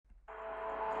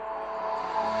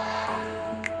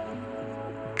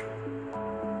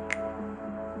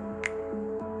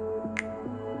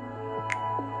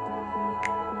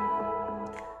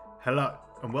Hello,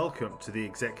 and welcome to the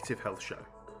Executive Health Show,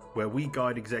 where we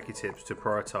guide executives to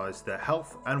prioritize their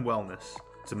health and wellness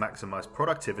to maximize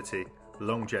productivity,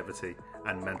 longevity,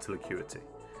 and mental acuity.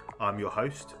 I'm your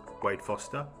host, Wade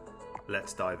Foster.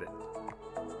 Let's dive in.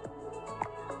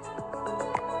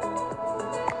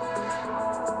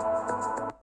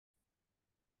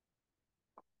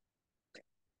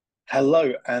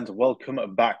 Hello, and welcome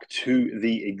back to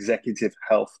the Executive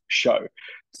Health Show.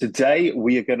 Today,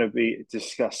 we are going to be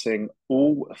discussing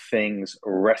all things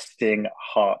resting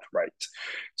heart rate.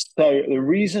 So, the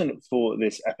reason for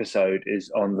this episode is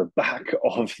on the back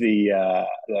of the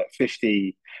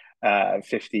 50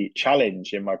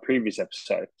 challenge in my previous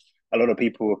episode. A lot of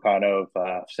people will kind of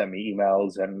send me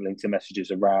emails and LinkedIn messages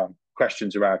around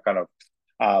questions around kind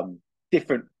of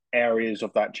different areas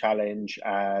of that challenge,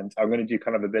 and I'm going to do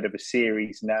kind of a bit of a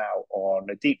series now on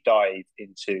a deep dive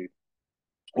into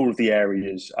all of the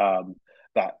areas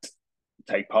that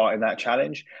take part in that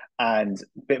challenge and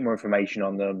a bit more information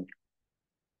on them,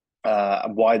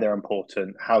 why they're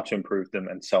important, how to improve them,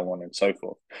 and so on and so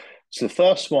forth. So the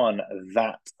first one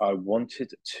that I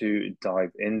wanted to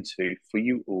dive into for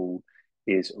you all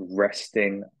is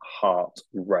resting heart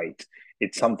rate.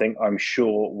 It's something I'm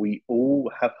sure we all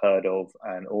have heard of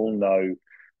and all know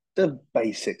the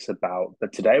basics about.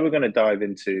 But today we're going to dive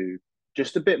into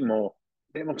just a bit more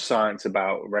science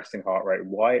about resting heart rate,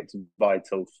 why it's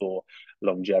vital for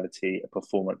longevity,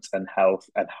 performance, and health,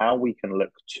 and how we can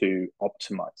look to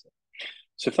optimize it.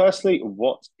 So firstly,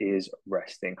 what is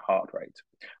resting heart rate?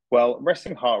 Well,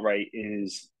 resting heart rate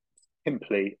is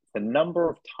simply the number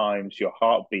of times your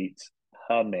heart beats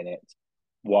per minute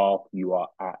while you are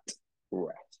at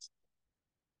rest.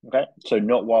 Okay, so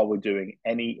not while we're doing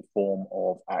any form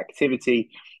of activity,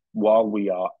 while we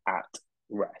are at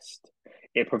rest.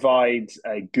 It provides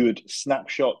a good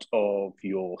snapshot of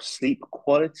your sleep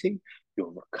quality,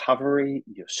 your recovery,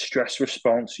 your stress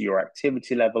response, your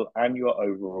activity level, and your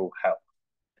overall health.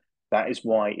 That is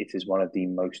why it is one of the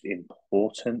most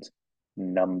important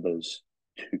numbers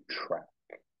to track,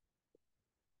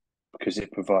 because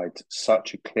it provides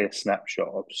such a clear snapshot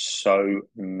of so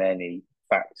many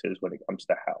factors when it comes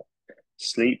to health: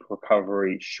 sleep,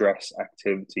 recovery, stress,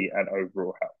 activity, and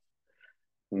overall health.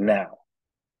 Now,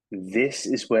 this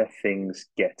is where things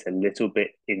get a little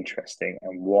bit interesting,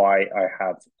 and why I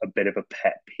have a bit of a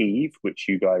pet peeve, which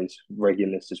you guys,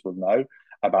 regular listeners, will know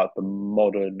about the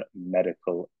modern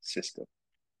medical system.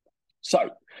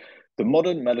 So, the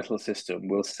modern medical system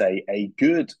will say a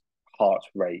good heart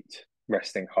rate,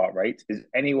 resting heart rate, is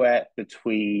anywhere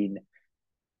between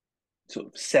sort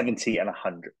of 70 and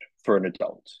 100 for an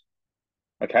adult.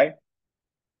 Okay?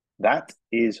 That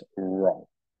is wrong.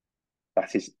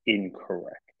 That is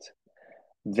incorrect.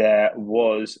 There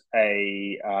was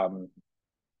a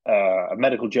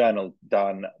medical journal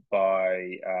done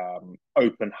by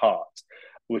Open Heart,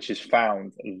 which has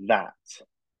found that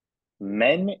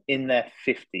men in their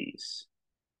 50s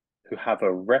who have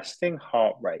a resting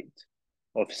heart rate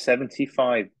of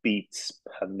 75 beats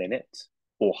per minute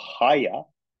or higher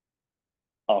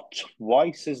are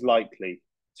twice as likely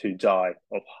to die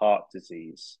of heart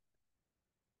disease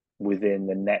within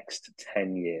the next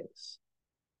 10 years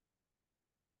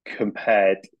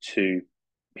compared to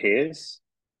peers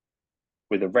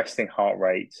with a resting heart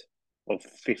rate of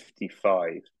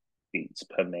 55 beats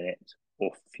per minute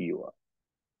or fewer.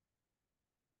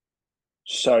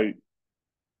 So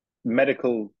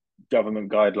medical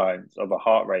government guidelines of a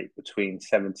heart rate between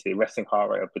 70, resting heart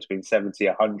rate of between 70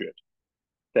 and 100,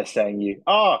 they're saying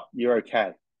you're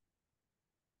okay.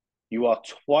 You are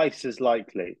twice as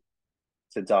likely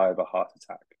to die of a heart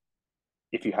attack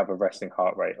if you have a resting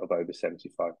heart rate of over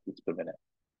 75 beats per minute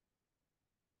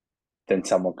than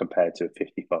someone compared to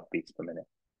 55 beats per minute.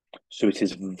 So it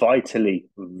is vitally,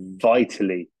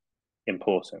 vitally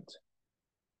important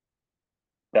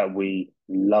that we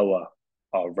lower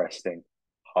our resting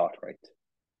heart rate.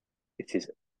 It is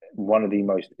one of the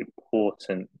most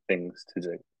important things to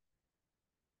do.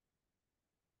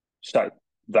 So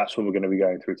that's what we're going to be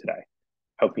going through today,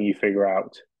 helping you figure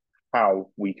out how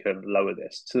we can lower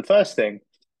this. So the first thing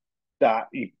that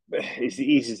is the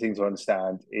easiest thing to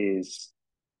understand is,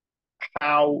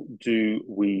 how do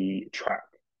we track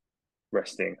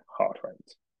resting heart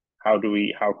rate? How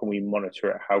can we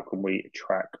monitor it? How can we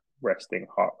track resting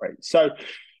heart rate? So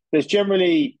there's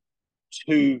generally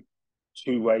two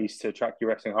ways to track your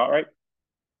resting heart rate.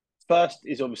 First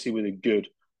is obviously with a good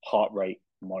heart rate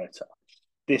monitor.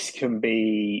 This can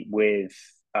be with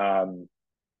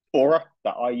Aura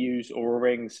that I use, Aura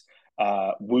rings.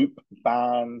 Whoop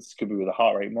bands, could be with a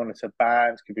heart rate monitor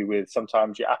bands, could be with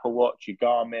sometimes your Apple Watch, your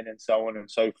Garmin, and so on and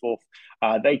so forth.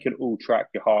 They can all track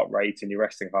your heart rate and your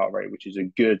resting heart rate, which is a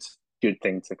good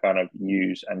thing to kind of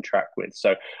use and track with.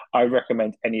 So I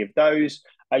recommend any of those.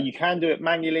 You can do it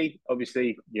manually,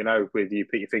 obviously, with you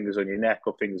put your fingers on your neck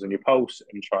or fingers on your pulse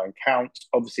and try and count.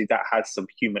 Obviously, that has some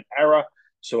human error.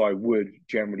 So I would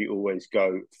generally always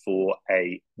go for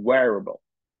a wearable.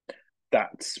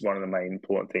 That's one of the main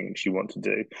important things you want to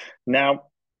do. Now,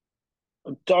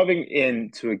 diving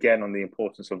into again on the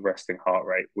importance of resting heart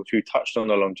rate, which we touched on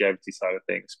the longevity side of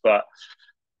things, but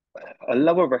a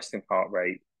lower resting heart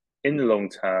rate in the long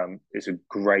term is a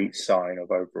great sign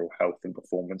of overall health and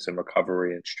performance and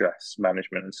recovery and stress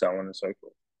management and so on and so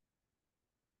forth.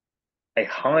 A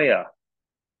higher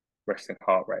resting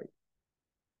heart rate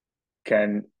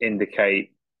can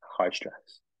indicate high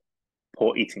stress,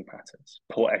 poor eating patterns,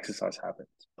 poor exercise habits,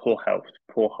 poor health,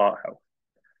 poor heart health,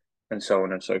 and so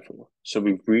on and so forth. So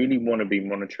we really want to be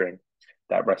monitoring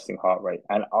that resting heart rate.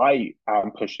 And I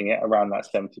am pushing it around that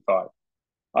 75.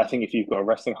 I think if you've got a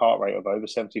resting heart rate of over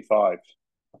 75,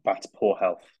 that's poor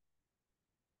health.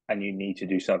 And you need to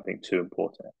do something to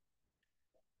important it.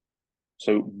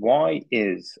 So why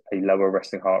is a lower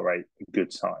resting heart rate a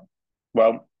good sign?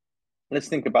 Well, let's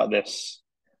think about this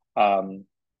in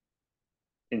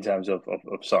terms of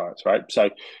science, right? So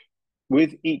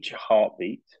with each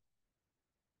heartbeat,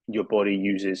 your body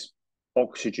uses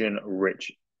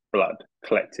oxygen-rich blood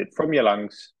collected from your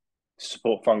lungs to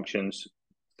support functions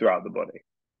throughout the body.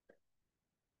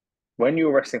 When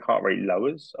your resting heart rate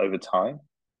lowers over time,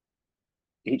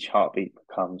 each heartbeat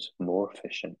becomes more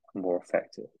efficient and more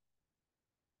effective.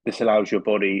 This allows your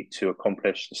body to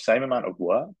accomplish the same amount of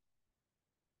work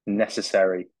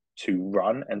necessary to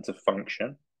run and to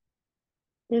function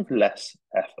with less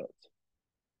effort.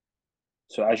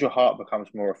 So as your heart becomes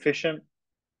more efficient,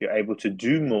 you're able to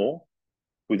do more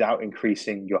without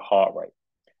increasing your heart rate,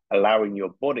 allowing your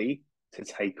body to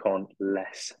take on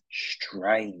less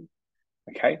strain.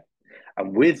 Okay.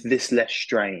 And with this less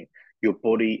strain, your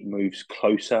body moves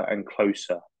closer and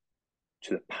closer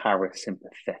to the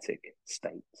parasympathetic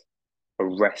state, a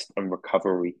rest and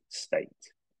recovery state.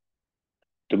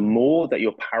 The more that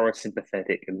your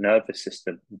parasympathetic nervous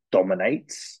system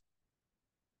dominates,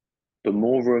 the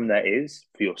more room there is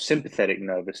for your sympathetic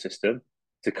nervous system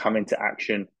to come into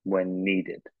action when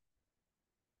needed.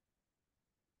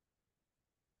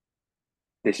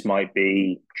 This might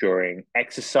be during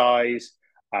exercise,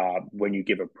 when you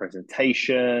give a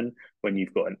presentation, when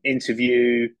you've got an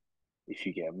interview, if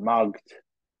you get mugged,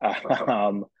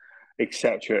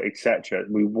 etc., etc.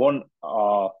 We want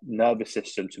our nervous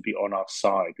system to be on our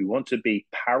side. We want to be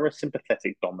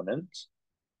parasympathetic dominant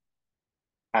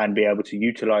and be able to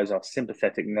utilize our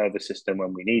sympathetic nervous system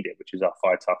when we need it, which is our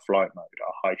fight or flight mode,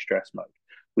 our high stress mode.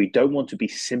 We don't want to be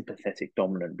sympathetic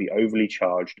dominant, be overly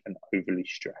charged and overly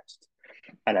stressed.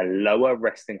 And a lower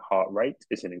resting heart rate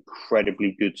is an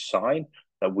incredibly good sign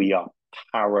that we are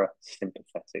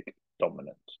parasympathetic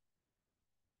dominant.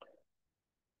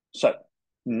 So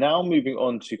now moving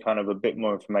on to kind of a bit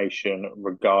more information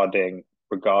regarding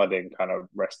kind of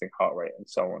resting heart rate and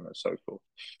so on and so forth.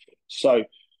 So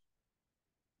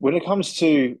when it comes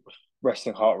to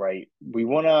resting heart rate, we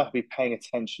want to be paying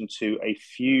attention to a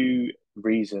few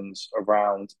reasons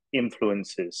around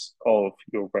influences of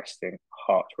your resting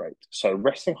heart rate. So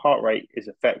resting heart rate is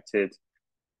affected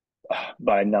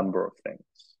by a number of things.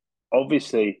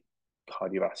 Obviously,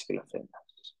 cardiovascular fitness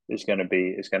is going to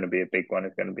be a big one.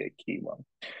 It's going to be a key one.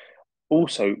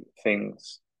 Also,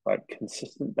 things like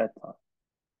consistent bedtime,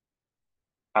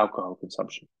 alcohol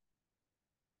consumption,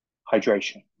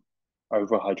 hydration,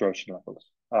 overall hydration levels,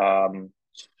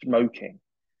 smoking,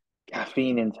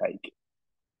 caffeine intake,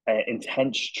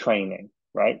 intense training,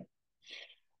 right?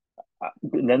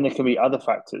 And then there can be other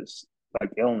factors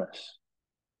like illness,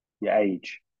 your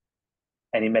age,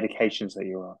 any medications that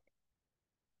you're on.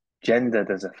 Gender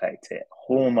does affect it,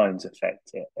 hormones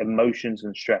affect it, emotions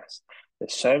and stress.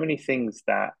 There's so many things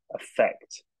that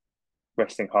affect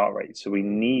resting heart rate. So we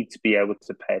need to be able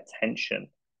to pay attention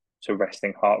to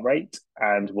resting heart rate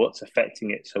and what's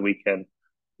affecting it so we can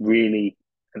really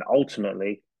and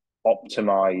ultimately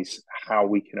optimize how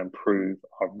we can improve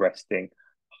our resting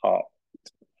heart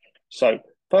rate. So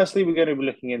firstly, we're going to be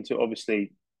looking into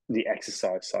obviously the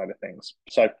exercise side of things.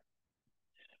 So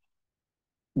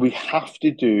we have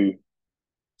to do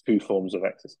two forms of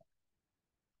exercise.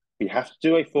 We have to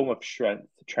do a form of strength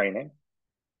training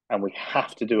and we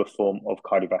have to do a form of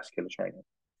cardiovascular training.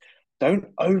 Don't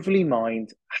overly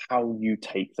mind how you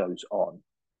take those on.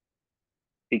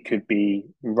 It could be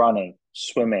running,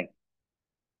 swimming,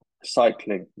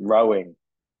 cycling, rowing,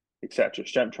 etc.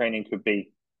 Strength training could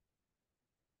be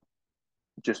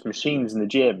just machines in the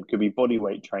gym, could be body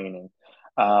weight training,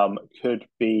 could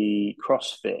be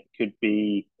CrossFit, could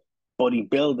be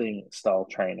bodybuilding style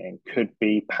training, could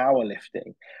be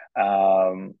powerlifting,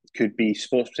 could be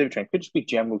sports specific training, could just be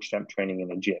general strength training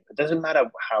in a gym. It doesn't matter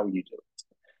how you do it,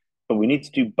 but we need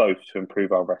to do both to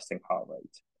improve our resting heart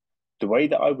rate. The way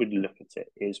that I would look at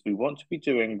it is we want to be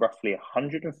doing roughly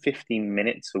 115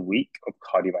 minutes a week of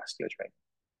cardiovascular training.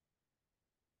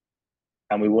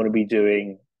 And we want to be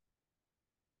doing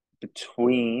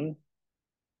between,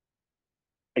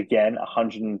 again,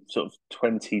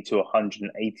 120 to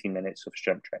 180 minutes of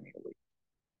strength training a week.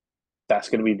 That's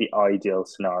going to be the ideal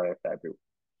scenario for everyone,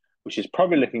 which is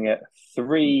probably looking at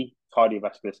 3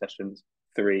 cardiovascular sessions,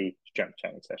 3 strength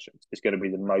training sessions. It's going to be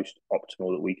the most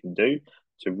optimal that we can do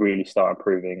to really start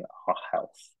improving our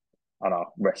health and our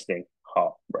resting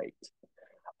heart rate.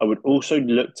 I would also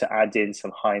look to add in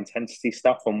some high intensity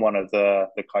stuff on one of the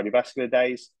cardiovascular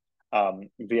days,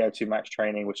 VO2 max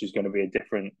training, which is going to be a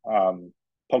different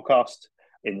podcast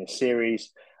in this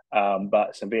series.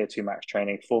 But some VO2 max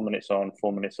training, 4 minutes on,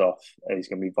 4 minutes off, is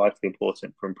going to be vitally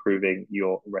important for improving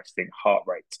your resting heart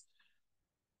rate.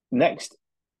 Next,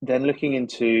 then looking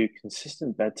into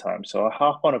consistent bedtime. So I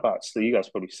harp on about sleep. You guys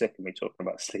are probably sick of me talking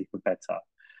about sleep and bedtime.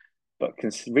 But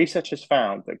research has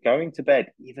found that going to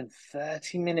bed even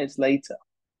 30 minutes later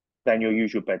than your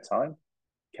usual bedtime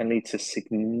can lead to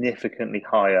significantly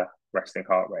higher resting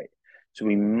heart rate. So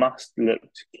we must look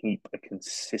to keep a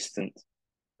consistent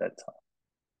bedtime.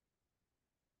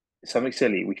 Something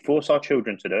silly. We force our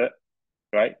children to do it,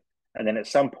 right? And then at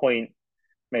some point,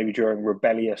 maybe during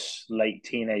rebellious late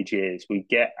teenage years, we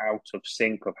get out of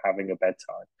sync of having a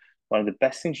bedtime. One of the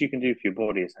best things you can do for your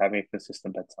body is having a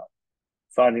consistent bedtime,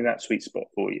 finding that sweet spot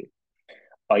for you.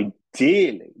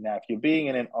 Ideally, now, if you're being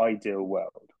in an ideal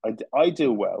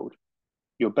world,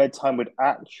 your bedtime would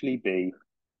actually be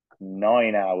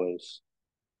 9 hours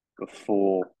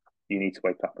before you need to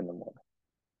wake up in the morning.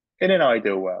 In an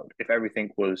ideal world, if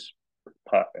everything was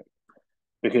perfect,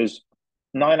 because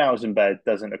 9 hours in bed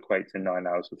doesn't equate to 9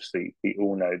 hours of sleep. We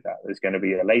all know that there's going to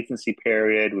be a latency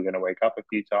period. We're going to wake up a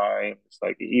few times.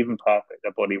 Like even perfect,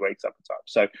 the body wakes up a time.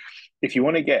 So if you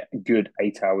want to get good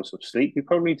 8 hours of sleep, you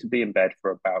probably need to be in bed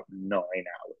for about 9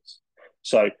 hours.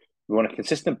 So we want a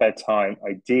consistent bedtime,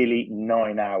 ideally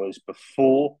 9 hours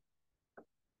before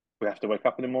we have to wake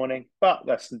up in the morning. But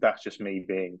that's just me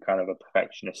being kind of a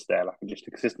perfectionist there. Like just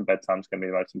a consistent bedtime is going to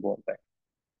be the most important thing.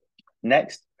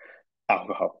 Next,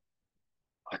 alcohol.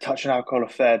 I touch on alcohol a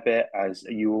fair bit. As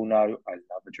you all know, I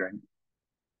love a drink,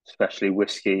 especially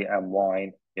whiskey and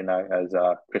wine, as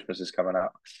Christmas is coming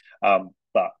up.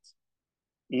 But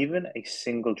even a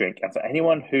single drink, and for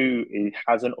anyone who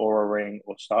has an Aura ring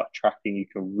or start tracking, you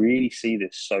can really see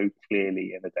this so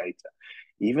clearly in the data.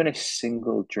 Even a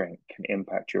single drink can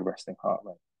impact your resting heart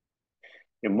rate.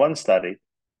 In one study,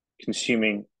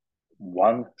 consuming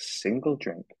one single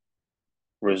drink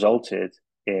resulted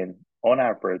in, on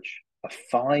average, a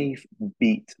 5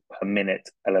 beat per minute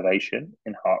elevation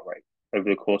in heart rate over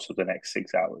the course of the next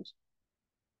 6 hours,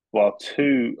 while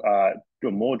 2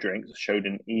 or more drinks showed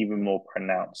an even more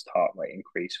pronounced heart rate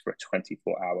increase for a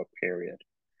 24-hour period.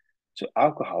 So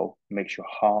alcohol makes your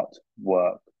heart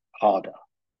work harder.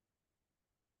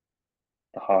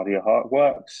 The harder your heart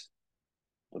works,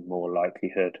 the more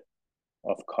likelihood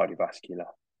of cardiovascular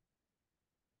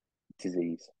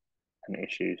disease and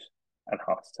issues and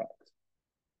heart attacks.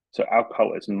 So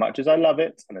alcohol, as much as I love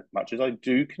it and as much as I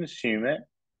do consume it,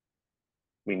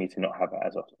 we need to not have it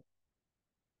as often.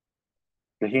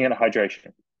 Looking at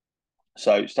hydration.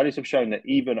 So studies have shown that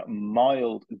even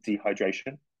mild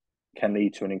dehydration can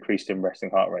lead to an increase in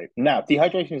resting heart rate. Now,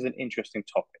 dehydration is an interesting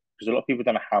topic because a lot of people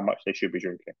don't know how much they should be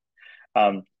drinking.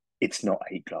 It's not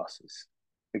 8 glasses.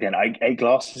 Again, 8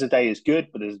 glasses a day is good,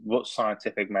 but there's what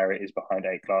scientific merit is behind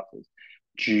 8 glasses.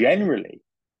 Generally,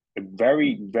 a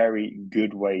very, very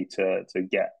good way to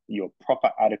get your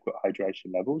proper adequate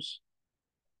hydration levels,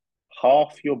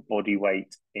 half your body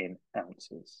weight in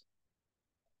ounces.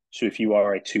 So if you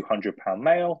are a 200-pound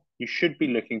male, you should be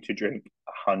looking to drink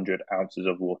 100 ounces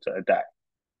of water a day.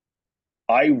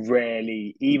 I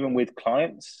rarely, even with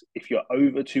clients, if you're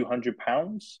over 200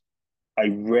 pounds, I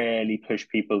rarely push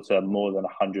people to more than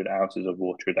 100 ounces of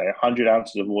water a day. 100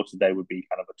 ounces of water a day would be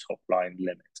kind of a top line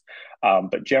limit.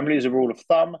 But generally, as a rule of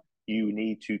thumb, you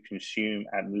need to consume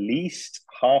at least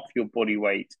half your body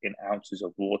weight in ounces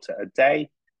of water a day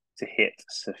to hit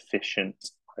sufficient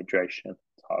hydration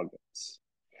targets.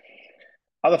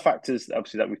 Other factors,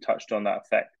 obviously, that we've touched on that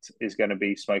affect is going to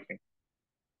be smoking.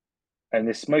 And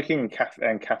this smoking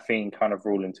and caffeine kind of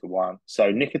rule into one.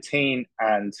 So nicotine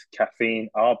and caffeine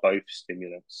are both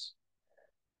stimulants.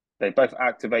 They both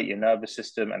activate your nervous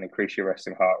system and increase your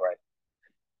resting heart rate.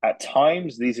 At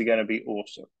times, these are going to be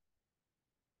awesome,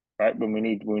 right? When we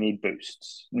need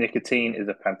boosts. Nicotine is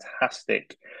a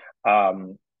fantastic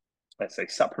um, let's say,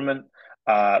 supplement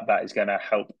that is going to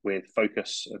help with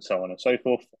focus and so on and so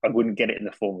forth. I wouldn't get it in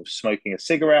the form of smoking a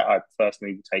cigarette. I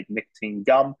personally would take nicotine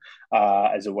gum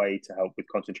as a way to help with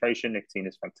concentration. Nicotine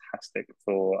is fantastic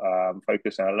for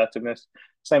focus and alertiveness.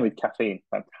 Same with caffeine,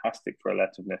 fantastic for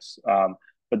alertiveness.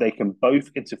 But they can both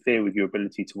interfere with your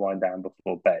ability to wind down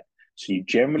before bed. So you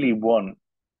generally want,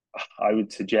 I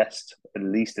would suggest, at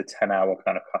least a 10-hour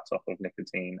kind of cutoff of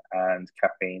nicotine and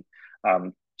caffeine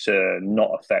to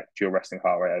not affect your resting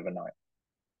heart rate overnight.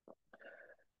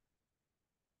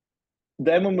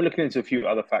 Then when we're looking into a few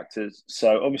other factors,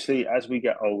 so obviously as we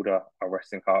get older, our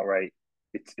resting heart rate,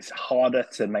 it's harder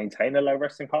to maintain a low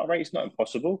resting heart rate. It's not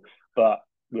impossible, but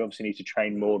we obviously need to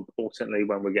train more importantly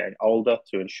when we're getting older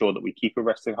to ensure that we keep a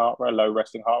resting heart rate, low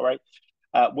resting heart rate.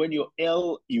 When you're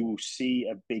ill, you will see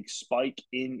a big spike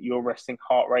in your resting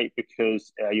heart rate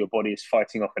because your body is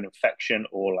fighting off an infection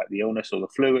or like the illness or the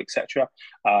flu, etc.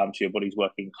 So your body's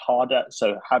working harder.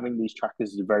 So having these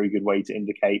trackers is a very good way to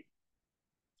indicate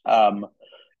um,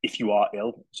 if you are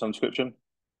ill, some description.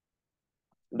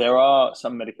 There are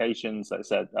some medications, like I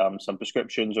said, some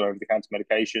prescriptions or over-the-counter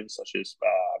medications, such as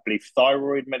I believe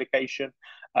thyroid medication,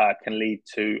 can lead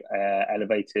to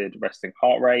elevated resting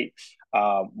heart rate,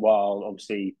 while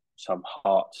obviously some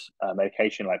heart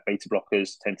medication like beta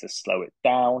blockers tend to slow it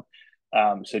down.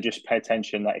 So just pay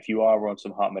attention that if you are on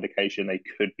some heart medication, they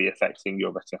could be affecting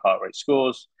your resting heart rate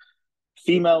scores.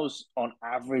 Females, on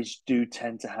average, do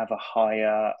tend to have a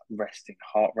higher resting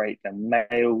heart rate than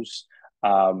males.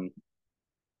 Um,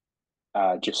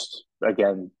 just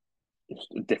again,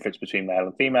 the difference between male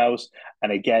and females,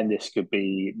 and again, this could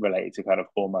be related to kind of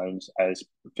hormones, as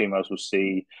females will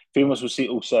see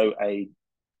also a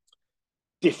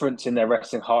difference in their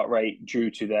resting heart rate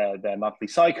due to their monthly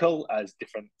cycle, as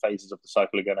different phases of the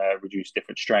cycle are going to reduce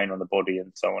different strain on the body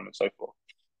and so on and so forth.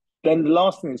 Then the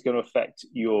last thing that's going to affect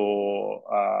your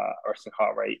resting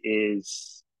heart rate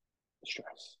is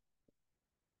stress.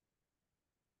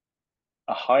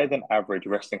 A higher than average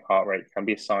resting heart rate can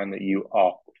be a sign that you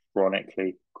are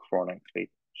chronically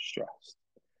stressed.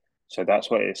 So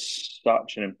that's why it's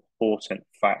such an important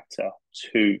factor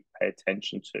to pay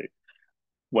attention to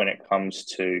when it comes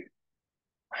to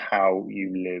how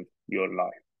you live your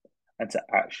life and to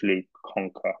actually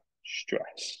conquer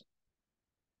stress.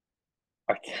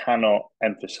 I cannot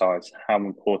emphasize how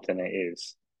important it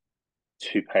is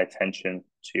to pay attention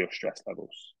to your stress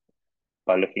levels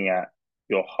by looking at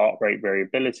your heart rate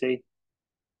variability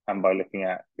and by looking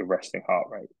at your resting heart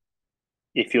rate.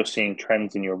 If you're seeing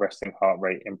trends in your resting heart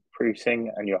rate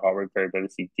increasing and your heart rate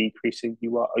variability decreasing,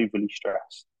 you are overly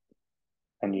stressed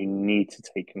and you need to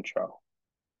take control.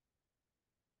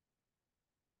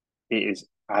 It is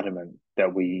adamant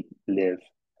that we live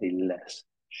a less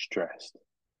stressed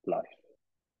life.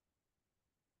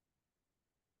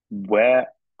 Where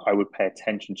I would pay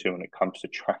attention to when it comes to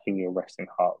tracking your resting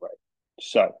heart rate.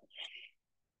 So,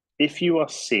 if you are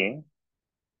seeing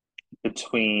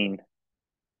between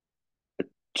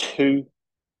 2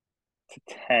 to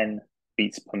 10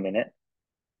 beats per minute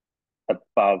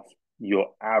above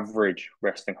your average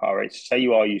resting heart rate, say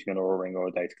you are using an Oura Ring or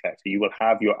a data collector, you will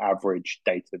have your average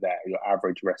data there, your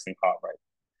average resting heart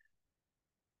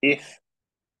rate. If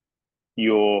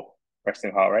your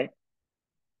resting heart rate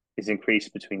is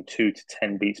increased between 2 to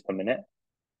 10 beats per minute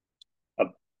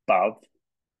above,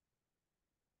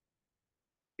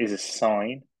 is a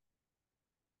sign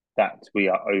that we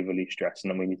are overly stressed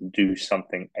and then we need to do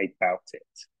something about it.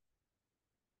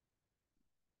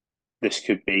 This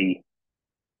could be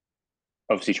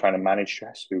obviously trying to manage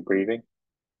stress through breathing,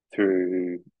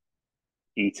 through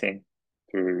eating,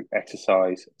 through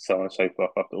exercise, so on and so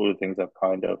forth. After all the things I've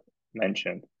kind of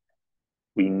mentioned,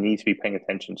 we need to be paying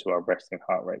attention to our resting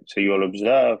heart rate. So you'll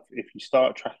observe, if you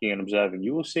start tracking and observing,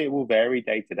 you will see it will vary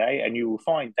day to day, and you will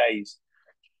find days,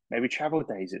 maybe travel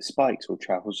days, it spikes or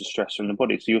travels the stress from the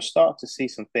body. So you'll start to see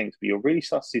some things, but you'll really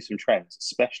start to see some trends,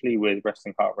 especially with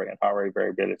resting heart rate and heart rate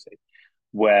variability,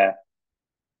 where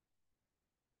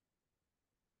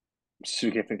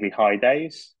significantly high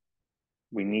days,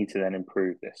 we need to then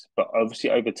improve this. But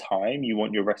obviously, over time, you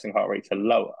want your resting heart rate to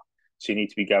lower. So you need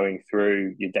to be going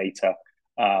through your data,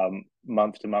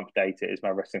 month to month data. Is my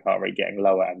resting heart rate getting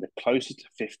lower? And the closer to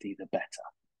 50, the better.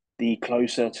 The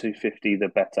closer to 50, the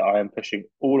better. I am pushing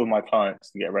all of my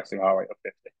clients to get a resting heart rate of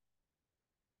 50.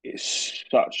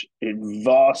 it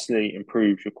vastly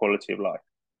improves your quality of life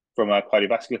from a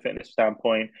cardiovascular fitness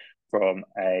standpoint, from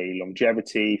a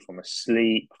longevity, from a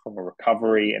sleep, from a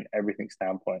recovery and everything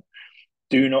standpoint.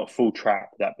 Do not fall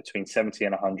trap that between 70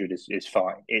 and 100 is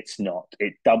fine. It's not.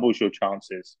 It doubles your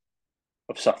chances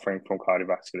of suffering from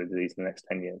cardiovascular disease in the next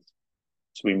 10 years.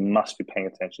 So we must be paying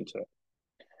attention to it.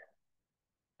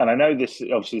 And I know this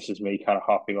is me kind of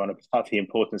harping on about the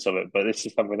importance of it, but this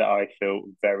is something that I feel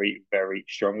very, very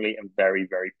strongly and very,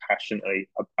 very passionately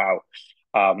about.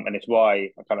 And it's why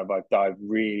I've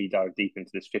really dive deep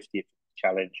into this 50th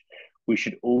challenge. We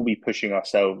should all be pushing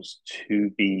ourselves to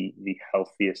be the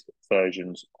healthiest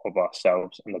versions of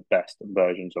ourselves and the best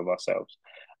versions of ourselves.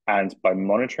 And by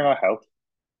monitoring our health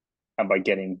and by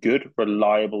getting good,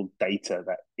 reliable data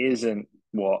that isn't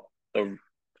what the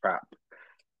crap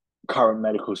current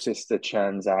medical system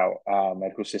churns out.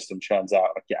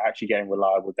 Like you're actually getting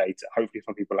reliable data, hopefully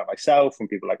from people like myself, from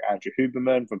people like Andrew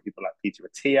Huberman, from people like Peter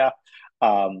Attia.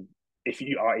 If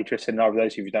you are interested in either of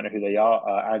those, if you don't know who they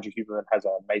are, Andrew Huberman has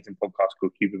an amazing podcast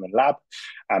called Huberman Lab,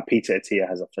 and Peter Attia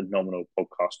has a phenomenal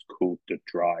podcast called The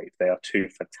Drive. They are two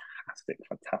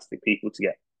fantastic people to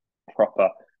get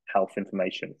proper health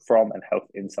information from and health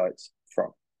insights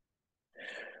from.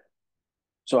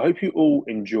 So I hope you all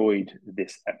enjoyed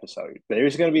this episode. There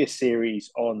is going to be a series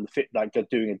on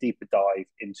doing a deeper dive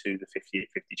into the 50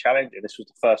 challenge, and this was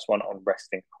the first one on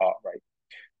resting heart rate.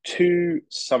 To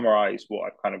summarize what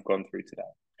I've kind of gone through today,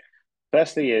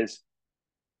 firstly is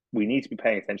we need to be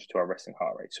paying attention to our resting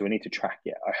heart rate, so we need to track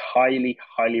it. I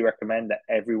highly recommend that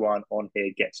everyone on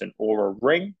here gets an Aura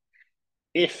ring.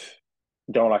 If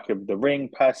you don't like the ring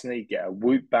personally, get a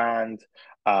Whoop band,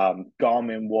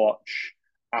 Garmin watch,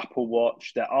 Apple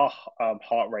Watch. There are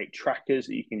heart rate trackers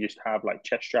that you can just have, like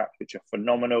chest straps, which are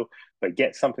phenomenal, but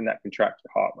get something that can track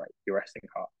your heart rate, your resting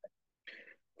heart rate.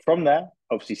 From there,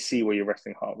 obviously see where your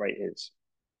resting heart rate is.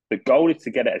 The goal is to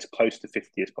get it as close to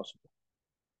 50 as possible.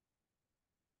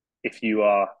 If you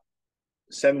are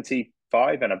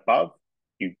 75 and above,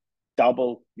 you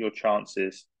double your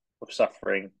chances of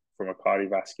suffering from a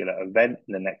cardiovascular event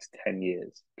in the next 10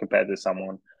 years compared to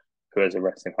someone who has a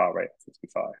resting heart rate of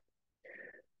 55.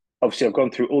 Obviously, I've gone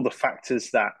through all the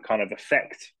factors that kind of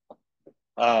affect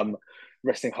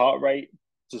resting heart rate.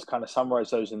 Just kind of summarize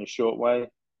those in a short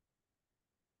way.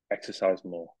 Exercise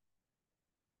more.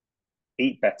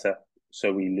 Eat better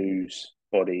so we lose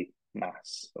body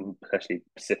mass, especially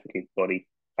specifically body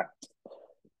fat.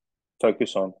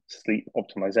 Focus on sleep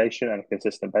optimization and a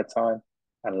consistent bedtime,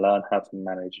 and learn how to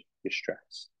manage your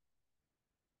stress.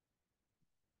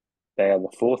 They are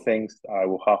the 4 things that I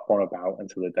will harp on about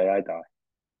until the day I die.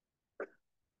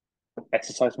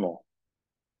 Exercise more,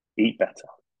 eat better,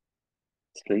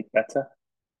 sleep better,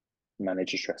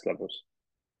 manage your stress levels.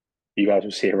 You guys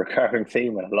will see a recurring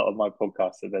theme in a lot of my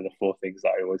podcasts that they're the 4 things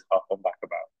that I always harp on back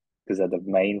about, because they're the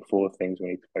main 4 things we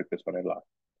need to focus on in life.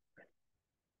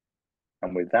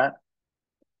 And with that,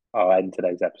 I'll end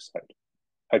today's episode.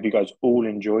 Hope you guys all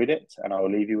enjoyed it, and I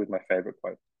will leave you with my favorite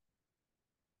quote.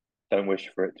 Don't wish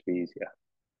for it to be easier.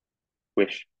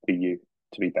 Wish for you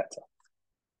to be better.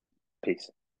 Peace.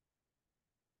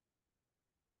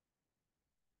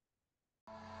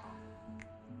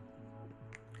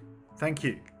 Thank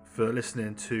you for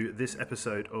listening to this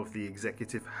episode of the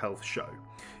Executive Health Show.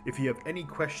 If you have any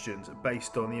questions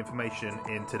based on the information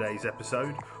in today's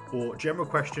episode, or general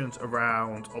questions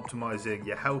around optimizing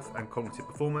your health and cognitive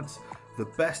performance, the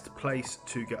best place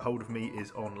to get hold of me is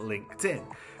on LinkedIn.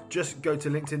 Just go to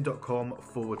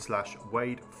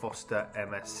linkedin.com/Wade Foster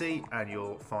MSc and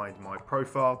you'll find my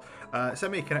profile.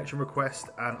 Send me a connection request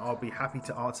and I'll be happy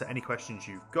to answer any questions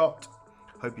you've got.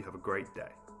 Hope you have a great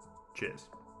day. Cheers.